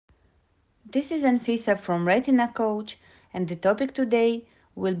This is Anfisa from RetinaCoach, and the topic today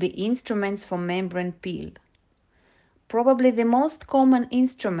will be instruments for membrane peel. Probably the most common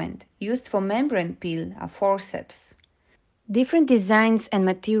instrument used for membrane peel are forceps. Different designs and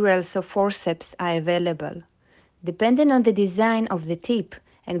materials of forceps are available. Depending on the design of the tip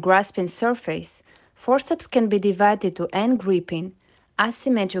and grasping surface, forceps can be divided to end gripping,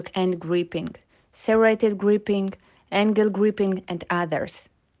 asymmetric end gripping, serrated gripping, angle gripping, and others.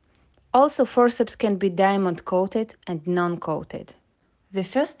 Also, forceps can be diamond coated and non-coated. The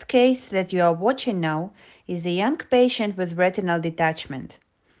first case that you are watching now is a young patient with retinal detachment.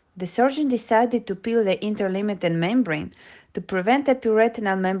 The surgeon decided to peel the interlimited membrane to prevent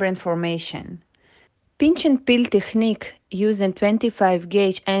epiretinal membrane formation. Pinch and peel technique using 25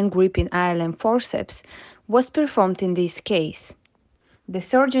 gauge end gripping ILM forceps was performed in this case. The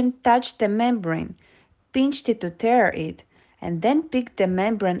surgeon touched the membrane, pinched it to tear it, and then picked the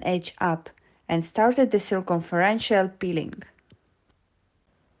membrane edge up and started the circumferential peeling.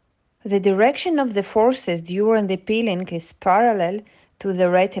 The direction of the forces during the peeling is parallel to the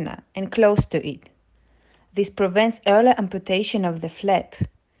retina and close to it. This prevents early amputation of the flap.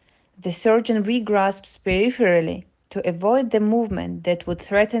 The surgeon regrasps peripherally to avoid the movement that would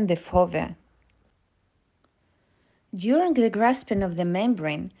threaten the fovea. During the grasping of the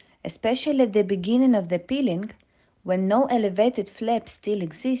membrane, especially at the beginning of the peeling, when no elevated flap still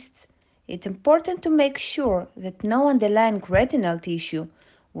exists, it's important to make sure that no underlying retinal tissue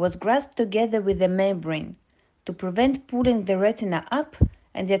was grasped together with the membrane to prevent pulling the retina up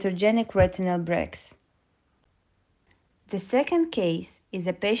and iatrogenic retinal breaks. The second case is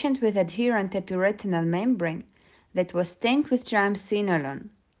a patient with adherent epiretinal membrane that was stained with triamcinolone.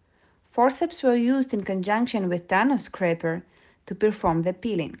 Forceps were used in conjunction with Tano scraper to perform the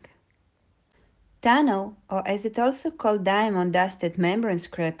peeling. Tano, or as it's also called diamond dusted membrane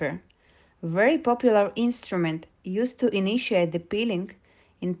scraper, a very popular instrument used to initiate the peeling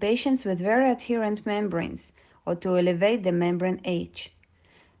in patients with very adherent membranes or to elevate the membrane edge.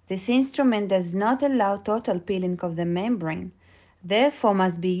 This instrument does not allow total peeling of the membrane, therefore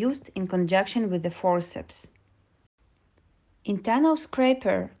must be used in conjunction with the forceps. In Tano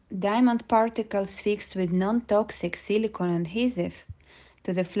scraper, diamond particles fixed with non-toxic silicone adhesive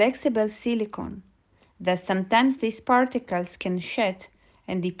to the flexible silicone. Thus sometimes these particles can shed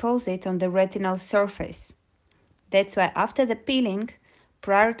and deposit on the retinal surface. That's why after the peeling,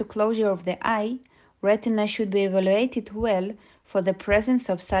 prior to closure of the eye, retina should be evaluated well for the presence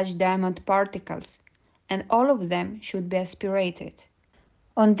of such diamond particles, and all of them should be aspirated.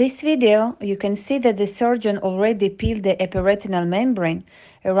 On this video, you can see that the surgeon already peeled the epiretinal membrane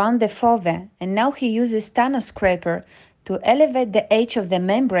around the fovea, and now he uses Tano scraper to elevate the edge of the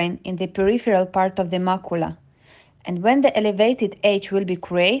membrane in the peripheral part of the macula. And when the elevated edge will be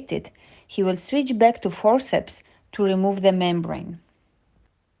created, he will switch back to forceps to remove the membrane.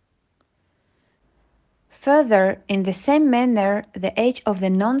 Further, in the same manner, the edge of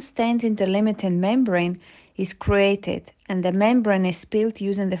the non-stained interlimited membrane is created and the membrane is peeled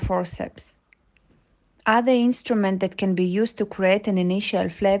using the forceps. Other instrument that can be used to create an initial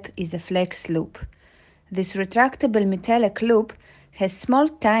flap is a flex loop. This retractable metallic loop has small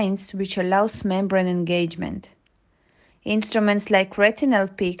tines which allows membrane engagement. Instruments like retinal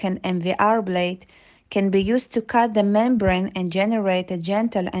pick and MVR blade can be used to cut the membrane and generate a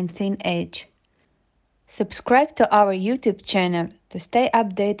gentle and thin edge. Subscribe to our YouTube channel to stay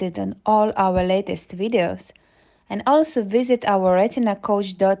updated on all our latest videos, and also visit our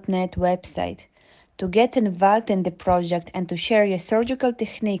RetinaCoach.net website to get involved in the project and to share your surgical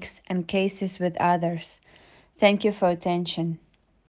techniques and cases with others. Thank you for attention.